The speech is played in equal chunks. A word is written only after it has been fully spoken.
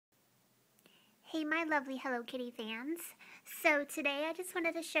Hey my lovely Hello Kitty fans. So today I just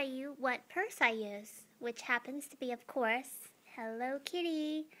wanted to show you what purse I use, which happens to be, of course, Hello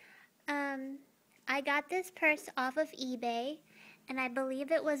Kitty. I got this purse off of eBay, and I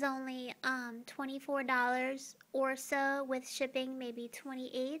believe it was only $24 or so, with shipping maybe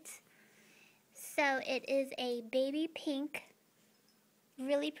 $28. So it is a baby pink,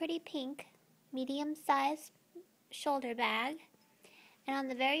 really pretty pink, medium-sized shoulder bag. And on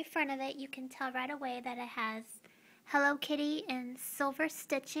the very front of it, you can tell right away that it has Hello Kitty in silver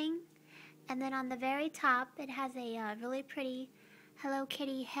stitching. And then on the very top, it has a really pretty Hello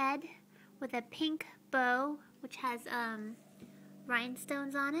Kitty head with a pink bow, which has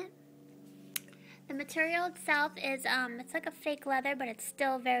rhinestones on it. The material itself is, it's like a fake leather, but it's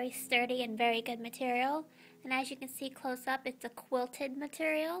still very sturdy and very good material. And as you can see close up, it's a quilted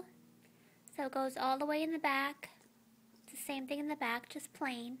material. So it goes all the way in the back. The same thing in the back, just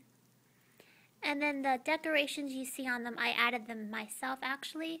plain. And then the decorations you see on them, I added them myself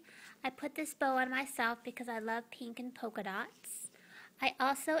actually. I put this bow on myself because I love pink and polka dots. I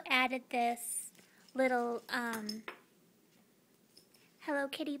also added this little Hello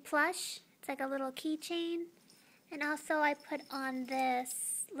Kitty plush. It's like a little keychain. And also I put on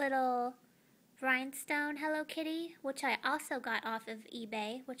this little rhinestone Hello Kitty, which I also got off of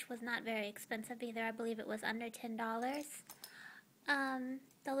eBay, which was not very expensive either. I believe it was under $10.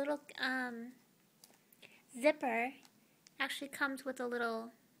 The little zipper actually comes with a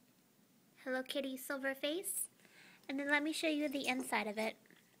little Hello Kitty silver face. And then let me show you the inside of it.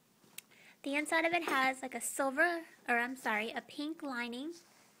 The inside of it has like a pink lining.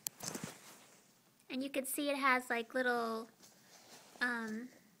 And you can see it has like little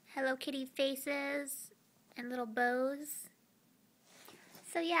Hello Kitty faces and little bows.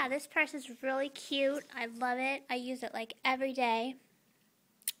 So yeah, this purse is really cute. I love it. I use it like every day.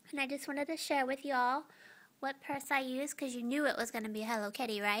 And I just wanted to share with y'all what purse I use, because you knew it was going to be Hello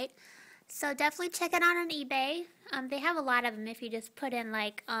Kitty, right? So definitely check it out on eBay. They have a lot of them. If you just put in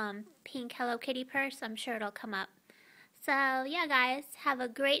like pink Hello Kitty purse, I'm sure it'll come up. So yeah guys, have a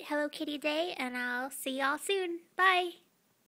great Hello Kitty day, and I'll see y'all soon. Bye!